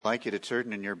I'd like you to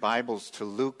turn in your Bibles to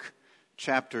Luke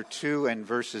chapter 2 and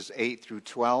verses 8 through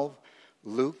 12.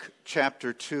 Luke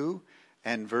chapter 2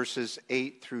 and verses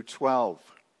 8 through 12.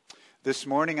 This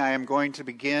morning I am going to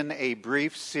begin a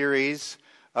brief series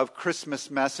of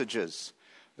Christmas messages.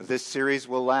 This series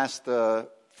will last the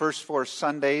first 4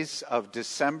 Sundays of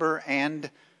December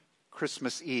and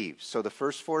Christmas Eve. So the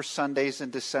first 4 Sundays in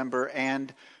December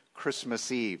and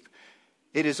Christmas Eve.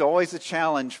 It is always a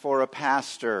challenge for a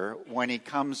pastor when he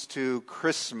comes to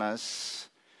Christmas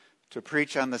to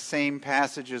preach on the same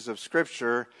passages of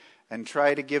Scripture and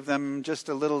try to give them just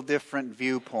a little different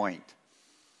viewpoint.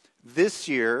 This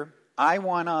year, I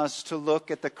want us to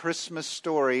look at the Christmas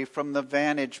story from the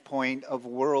vantage point of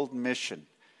world mission,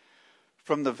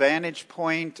 from the vantage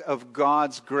point of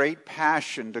God's great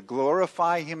passion to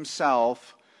glorify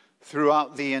Himself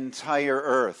throughout the entire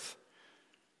earth.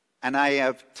 And I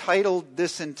have titled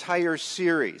this entire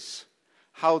series,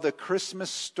 How the Christmas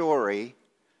Story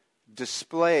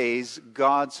Displays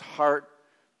God's Heart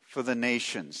for the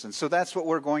Nations. And so that's what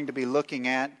we're going to be looking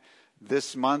at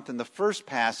this month. And the first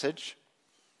passage,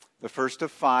 the first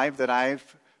of 5 that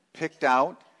I've picked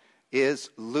out, is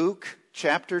Luke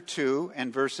chapter 2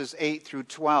 and verses 8 through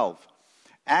 12.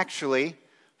 Actually,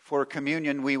 for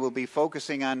communion, we will be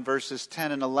focusing on verses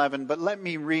 10 and 11, but let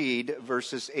me read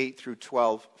verses 8 through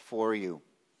 12 for you.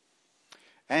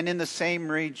 And in the same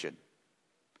region,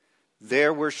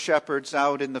 there were shepherds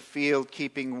out in the field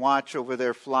keeping watch over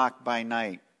their flock by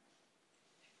night.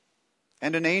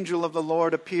 And an angel of the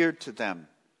Lord appeared to them,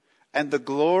 and the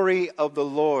glory of the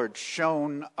Lord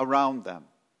shone around them.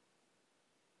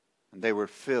 And they were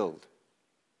filled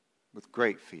with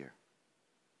great fear.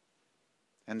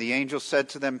 And the angel said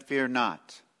to them, "Fear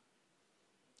not,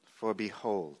 for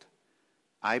behold,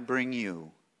 I bring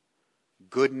you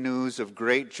good news of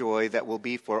great joy that will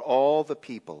be for all the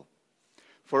people.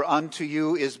 For unto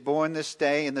you is born this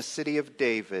day in the city of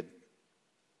David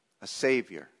a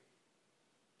Savior,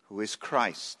 who is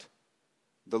Christ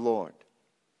the Lord.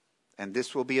 And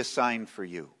this will be a sign for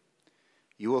you.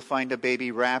 You will find a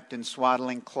baby wrapped in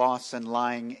swaddling cloths and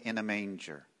lying in a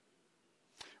manger."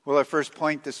 Well, our first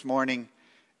point this morning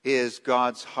is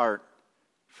God's heart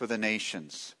for the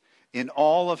nations. In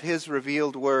all of His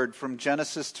revealed word, from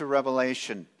Genesis to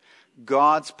Revelation,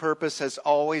 God's purpose has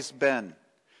always been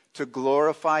to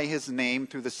glorify His name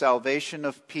through the salvation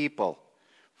of people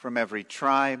from every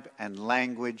tribe and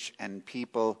language and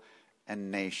people and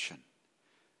nation.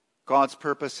 God's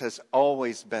purpose has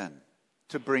always been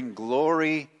to bring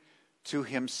glory to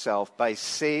Himself by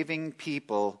saving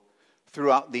people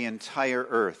throughout the entire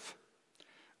earth.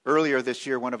 Earlier this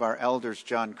year, one of our elders,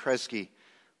 John Kresge,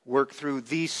 worked through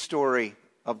the story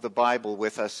of the Bible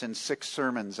with us in 6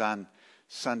 sermons on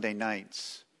Sunday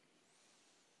nights.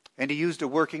 And he used a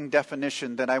working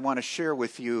definition that I want to share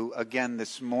with you again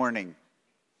this morning.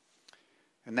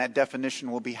 And that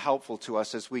definition will be helpful to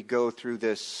us as we go through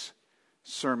this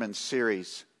sermon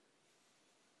series.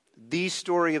 The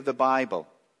story of the Bible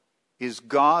is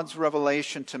God's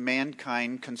revelation to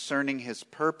mankind concerning His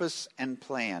purpose and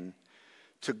plan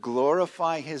to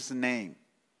glorify His name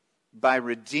by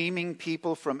redeeming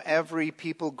people from every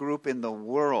people group in the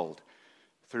world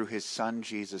through His Son,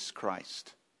 Jesus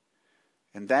Christ.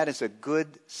 And that is a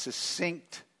good,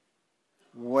 succinct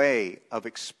way of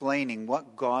explaining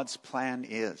what God's plan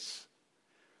is,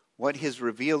 what His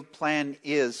revealed plan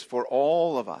is for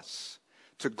all of us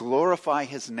to glorify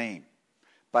His name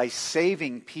by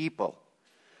saving people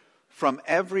from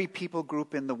every people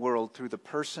group in the world through the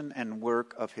person and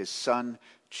work of His Son,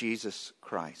 Jesus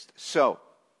Christ. So,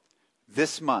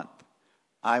 this month,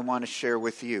 I want to share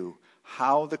with you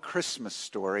how the Christmas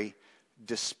story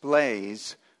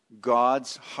displays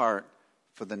God's heart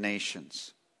for the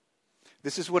nations.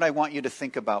 This is what I want you to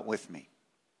think about with me.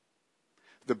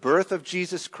 The birth of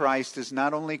Jesus Christ is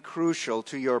not only crucial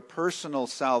to your personal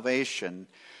salvation,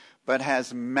 but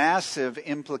has massive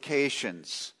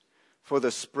implications for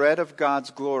the spread of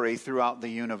God's glory throughout the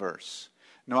universe.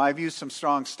 Now, I've used some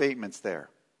strong statements there.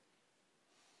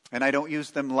 And I don't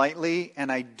use them lightly,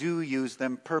 and I do use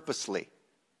them purposely.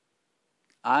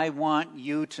 I want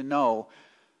you to know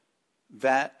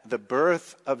that the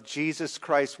birth of Jesus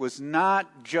Christ was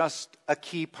not just a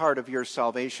key part of your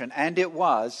salvation, and it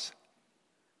was,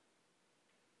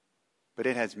 but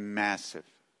it has massive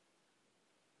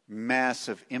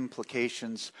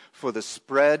implications for the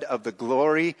spread of the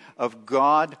glory of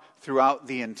God throughout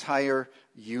the entire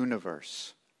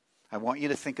universe. I want you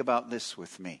to think about this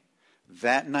with me.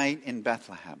 That night in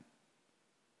Bethlehem,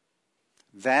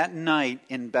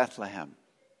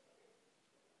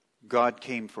 God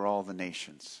came for all the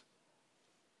nations.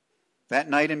 That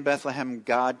night in Bethlehem,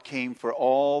 God came for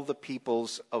all the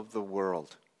peoples of the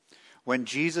world. When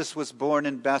Jesus was born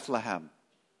in Bethlehem,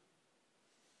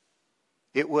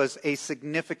 it was a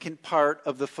significant part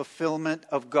of the fulfillment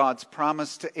of God's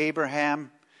promise to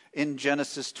Abraham in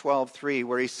Genesis 12:3,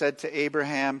 where he said to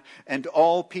Abraham, "And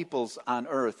all peoples on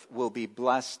earth will be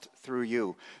blessed through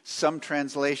you." Some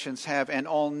translations have, "And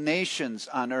all nations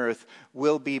on earth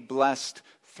will be blessed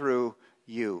through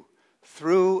you."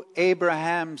 Through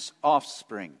Abraham's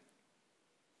offspring,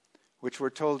 which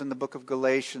we're told in the book of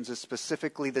Galatians is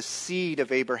specifically the seed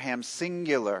of Abraham,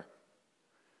 singular.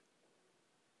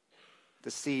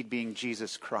 The seed being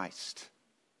Jesus Christ.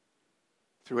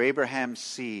 Through Abraham's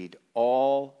seed,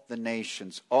 all the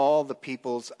nations, all the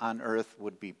peoples on earth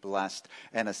would be blessed.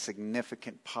 And a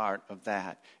significant part of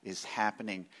that is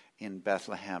happening in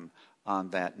Bethlehem on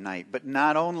that night. But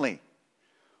not only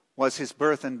was his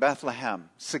birth in Bethlehem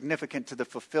significant to the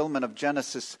fulfillment of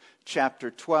Genesis chapter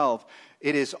 12,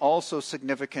 it is also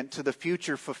significant to the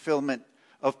future fulfillment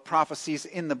of prophecies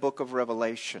in the book of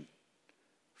Revelation.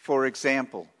 For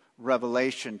example,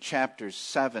 Revelation chapters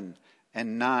 7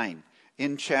 and 9.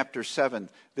 In chapter 7,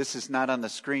 this is not on the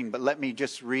screen, but let me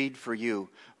just read for you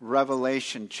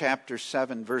Revelation chapter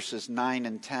 7, verses 9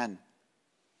 and 10.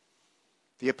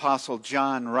 The Apostle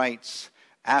John writes,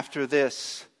 "After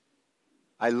this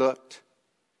I looked,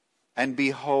 and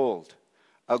behold,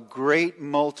 a great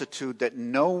multitude that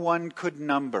no one could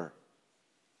number,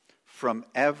 from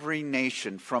every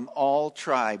nation, from all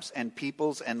tribes and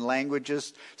peoples and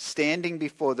languages, standing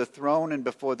before the throne and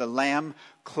before the Lamb,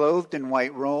 clothed in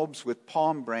white robes with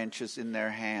palm branches in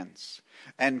their hands,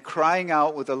 and crying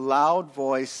out with a loud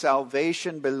voice,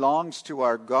 'Salvation belongs to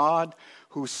our God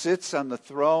who sits on the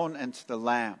throne and to the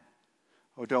Lamb.'"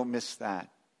 Oh, don't miss that.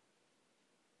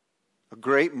 A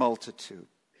great multitude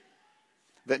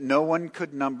that no one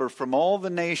could number, from all the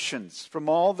nations, from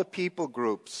all the people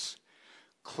groups,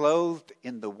 clothed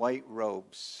in the white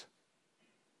robes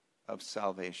of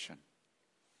salvation.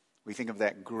 We think of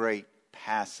that great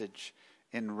passage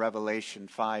in Revelation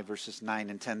 5, verses 9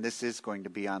 and 10. This is going to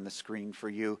be on the screen for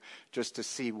you just to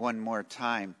see one more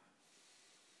time.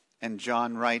 And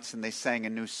John writes, "And they sang a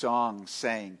new song,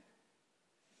 saying,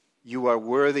 'You are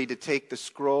worthy to take the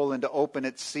scroll and to open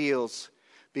its seals,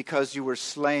 because you were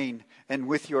slain, and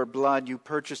with your blood you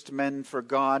purchased men for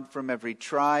God from every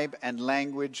tribe and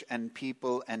language and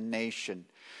people and nation.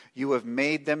 You have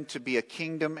made them to be a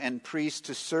kingdom and priests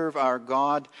to serve our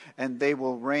God, and they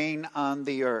will reign on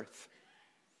the earth.'"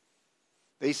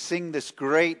 They sing this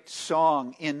great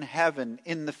song in heaven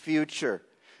in the future.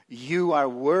 You are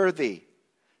worthy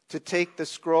to take the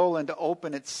scroll and to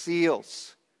open its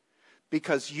seals,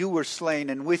 because you were slain,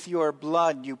 and with your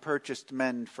blood you purchased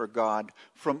men for God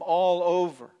from all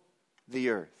over the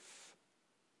earth.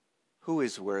 Who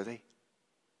is worthy?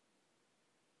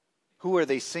 Who are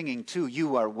they singing to?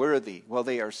 You are worthy. Well,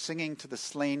 they are singing to the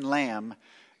slain lamb,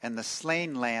 and the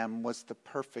slain lamb was the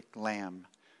perfect lamb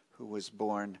who was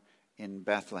born in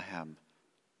Bethlehem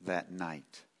that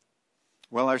night.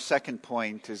 Well, our second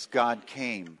point is God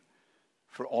came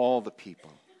for all the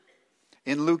people.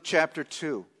 In Luke chapter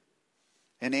 2,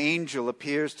 an angel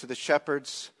appears to the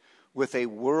shepherds with a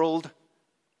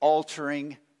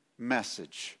world-altering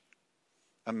message,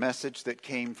 a message that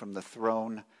came from the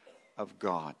throne of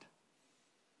God.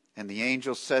 And the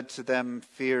angel said to them,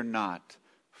 "Fear not,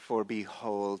 for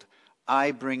behold,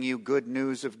 I bring you good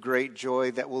news of great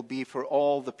joy that will be for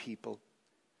all the people.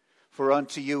 For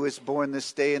unto you is born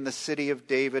this day in the city of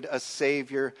David a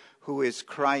Savior, who is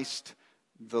Christ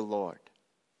the Lord.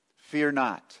 Fear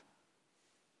not."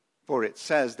 For it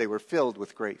says they were filled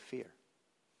with great fear.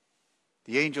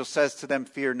 The angel says to them,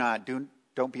 "Fear not,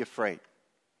 don't be afraid.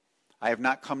 I have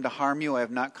not come to harm you, I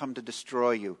have not come to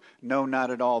destroy you. No,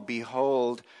 not at all.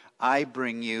 Behold, I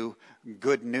bring you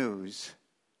good news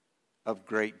of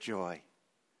great joy."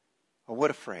 Oh,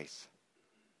 what a phrase.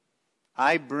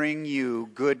 I bring you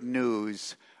good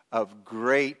news of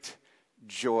great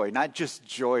joy. Not just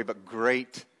joy, but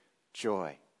great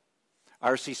joy.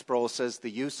 R.C. Sproul says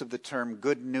the use of the term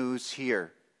good news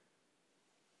here,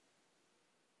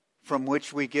 from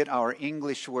which we get our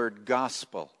English word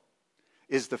gospel,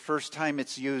 is the first time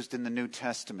it's used in the New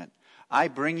Testament. I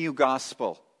bring you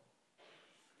gospel.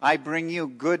 I bring you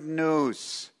good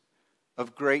news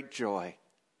of great joy.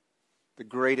 The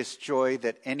greatest joy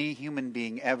that any human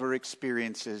being ever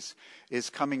experiences is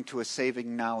coming to a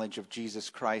saving knowledge of Jesus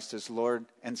Christ as Lord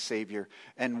and Savior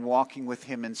and walking with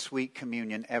Him in sweet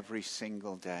communion every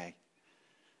single day.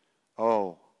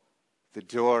 Oh, the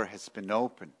door has been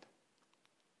opened.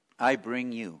 I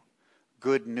bring you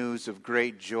good news of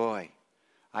great joy.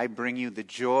 I bring you the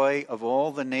joy of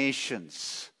all the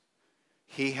nations.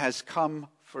 He has come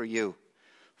for you.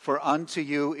 For unto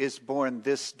you is born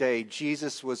this day.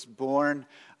 Jesus was born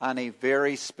on a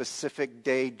very specific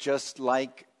day, just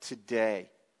like today.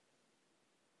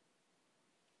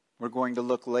 We're going to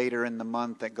look later in the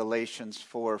month at Galatians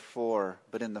 4:4.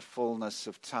 But in the fullness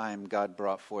of time, God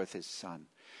brought forth his Son.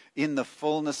 In the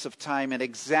fullness of time, at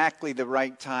exactly the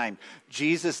right time.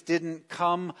 Jesus didn't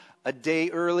come a day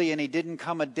early and he didn't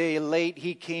come a day late.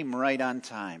 He came right on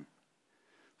time.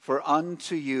 For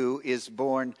unto you is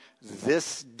born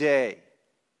this day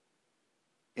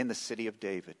in the city of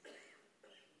David.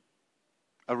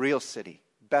 A real city,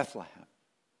 Bethlehem.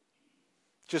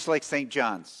 Just like St.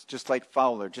 John's, just like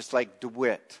Fowler, just like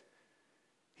DeWitt.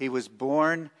 He was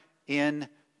born in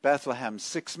Bethlehem,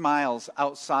 6 miles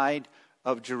outside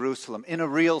of Jerusalem, in a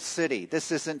real city.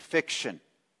 This isn't fiction.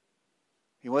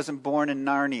 He wasn't born in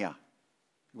Narnia.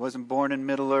 He wasn't born in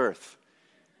Middle Earth.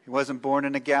 He wasn't born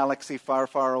in a galaxy far,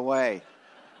 far away.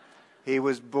 He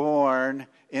was born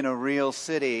in a real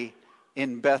city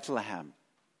in Bethlehem.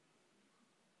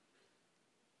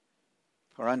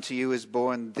 For unto you is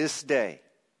born this day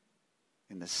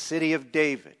in the city of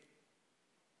David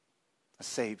a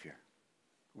Savior,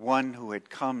 one who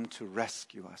had come to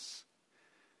rescue us.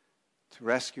 To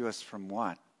rescue us from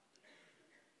what?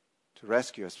 To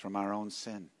rescue us from our own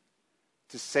sin.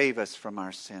 To save us from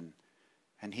our sin.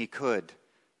 And he could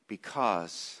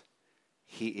because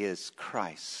he is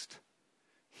Christ.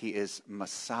 He is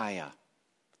Messiah,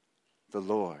 the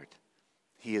Lord.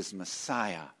 He is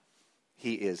Messiah.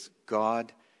 He is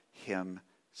God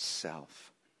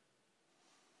himself.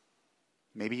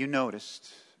 Maybe you noticed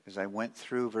as I went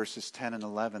through verses 10 and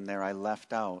 11 there, I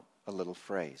left out a little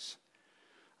phrase.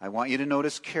 I want you to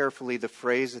notice carefully the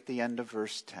phrase at the end of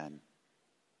verse 10.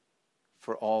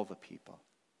 For all the people.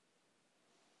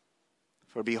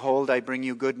 For behold, I bring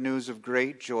you good news of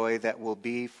great joy that will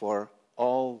be for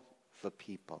all the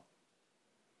people.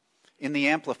 In the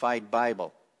Amplified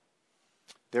Bible,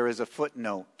 there is a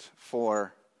footnote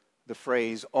for the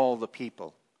phrase all the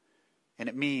people. And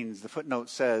it means, the footnote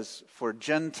says, for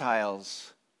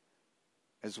Gentiles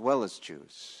as well as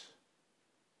Jews.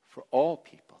 For all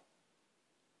people.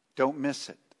 Don't miss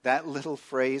it. That little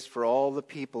phrase, for all the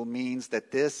people, means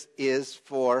that this is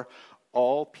for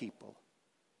all people.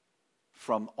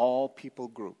 From all people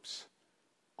groups.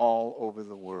 All over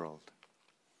the world.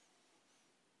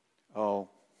 Oh,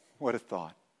 what a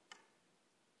thought.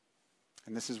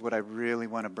 And this is what I really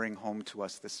want to bring home to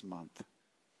us this month.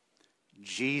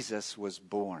 Jesus was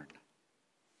born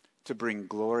to bring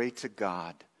glory to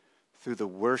God through the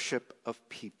worship of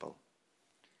people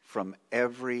from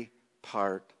every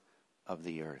part of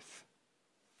the earth.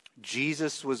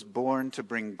 Jesus was born to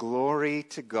bring glory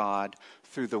to God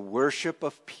through the worship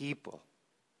of people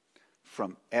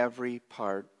from every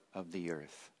part of the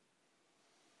earth.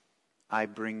 I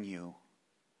bring you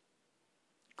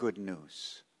good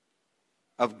news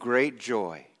of great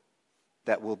joy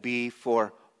that will be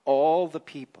for all the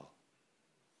people.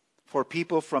 For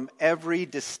people from every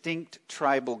distinct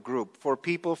tribal group. For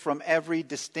people from every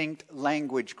distinct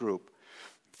language group.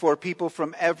 For people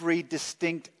from every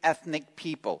distinct ethnic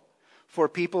people. For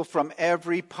people from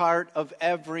every part of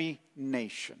every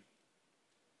nation.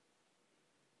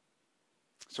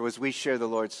 So as we share the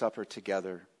Lord's Supper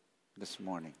together this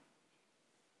morning,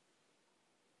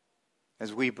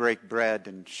 as we break bread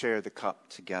and share the cup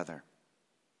together,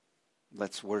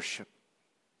 let's worship.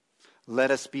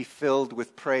 Let us be filled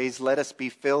with praise. Let us be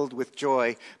filled with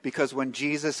joy. Because when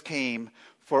Jesus came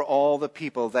for all the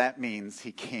people, that means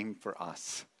he came for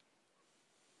us.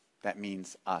 That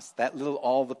means us. That little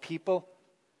all the people,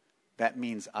 that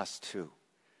means us too.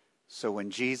 So when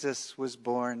Jesus was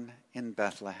born in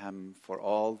Bethlehem for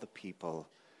all the people,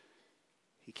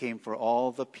 he came for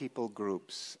all the people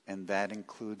groups, and that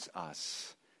includes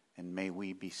us. And may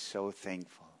we be so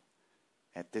thankful.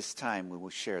 At this time, we will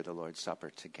share the Lord's Supper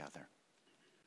together.